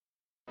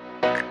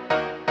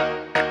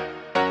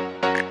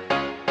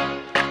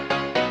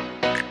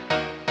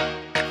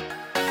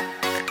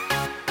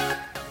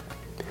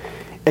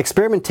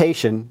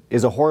Experimentation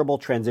is a horrible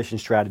transition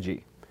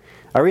strategy.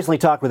 I recently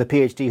talked with a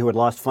PhD who had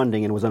lost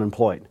funding and was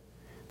unemployed.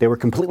 They were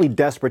completely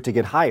desperate to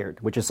get hired,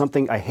 which is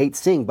something I hate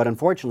seeing but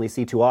unfortunately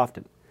see too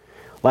often.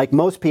 Like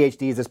most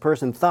PhDs, this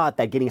person thought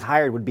that getting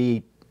hired would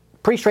be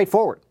pretty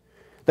straightforward.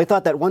 They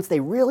thought that once they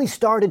really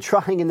started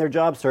trying in their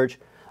job search,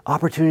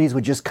 opportunities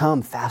would just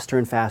come faster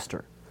and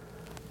faster.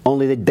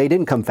 Only they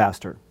didn't come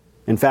faster.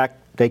 In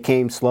fact, they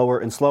came slower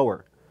and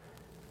slower.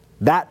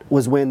 That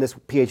was when this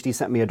PhD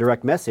sent me a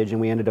direct message and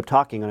we ended up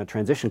talking on a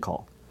transition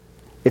call.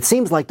 It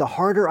seems like the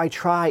harder I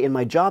try in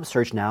my job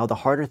search now, the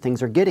harder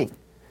things are getting.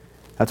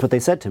 That's what they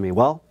said to me.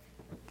 Well,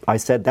 I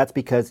said that's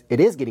because it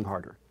is getting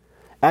harder.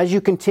 As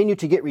you continue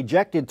to get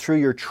rejected through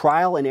your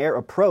trial and error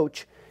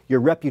approach, your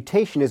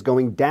reputation is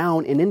going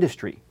down in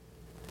industry.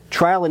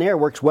 Trial and error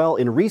works well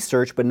in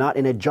research, but not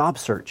in a job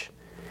search.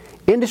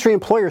 Industry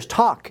employers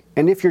talk,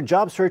 and if your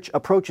job search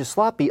approach is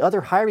sloppy,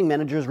 other hiring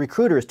managers,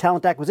 recruiters,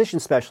 talent acquisition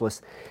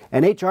specialists,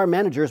 and HR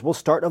managers will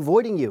start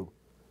avoiding you.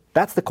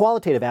 That's the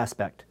qualitative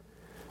aspect.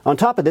 On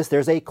top of this,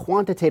 there's a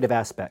quantitative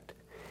aspect.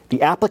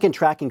 The applicant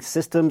tracking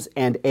systems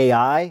and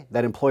AI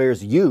that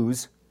employers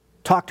use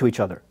talk to each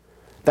other.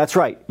 That's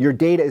right, your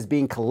data is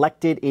being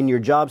collected in your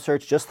job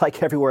search just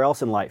like everywhere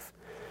else in life.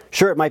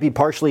 Sure, it might be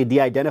partially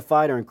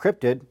de-identified or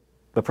encrypted,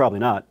 but probably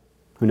not.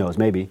 Who knows,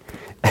 maybe.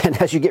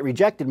 And as you get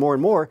rejected more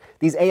and more,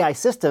 these AI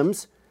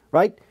systems,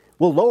 right,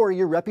 will lower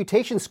your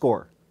reputation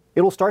score.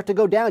 It will start to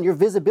go down. Your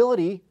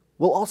visibility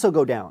will also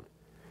go down.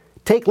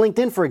 Take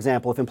LinkedIn, for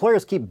example. If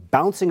employers keep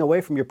bouncing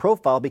away from your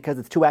profile because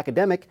it's too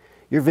academic,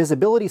 your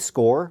visibility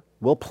score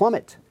will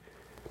plummet.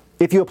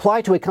 If you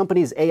apply to a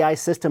company's AI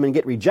system and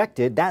get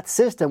rejected, that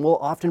system will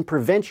often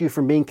prevent you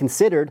from being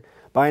considered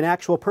by an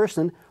actual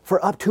person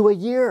for up to a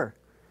year.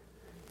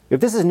 If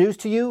this is news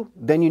to you,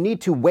 then you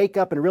need to wake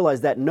up and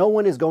realize that no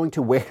one is going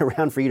to wait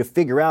around for you to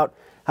figure out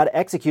how to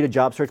execute a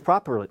job search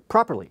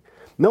properly.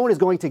 No one is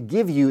going to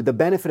give you the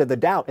benefit of the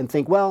doubt and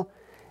think, well,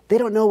 they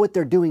don't know what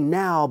they're doing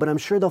now, but I'm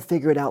sure they'll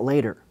figure it out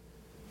later.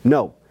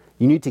 No,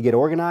 you need to get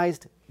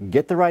organized,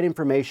 get the right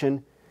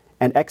information,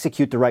 and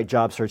execute the right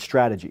job search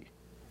strategy.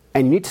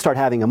 And you need to start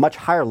having a much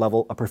higher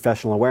level of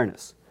professional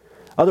awareness.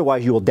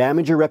 Otherwise, you will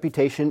damage your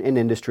reputation in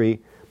industry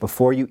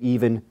before you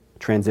even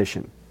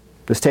transition.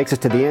 This takes us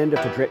to the end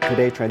of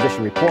today's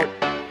Transition Report.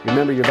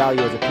 Remember your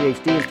value as a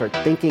PhD and start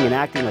thinking and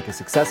acting like a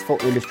successful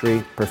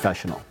industry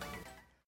professional.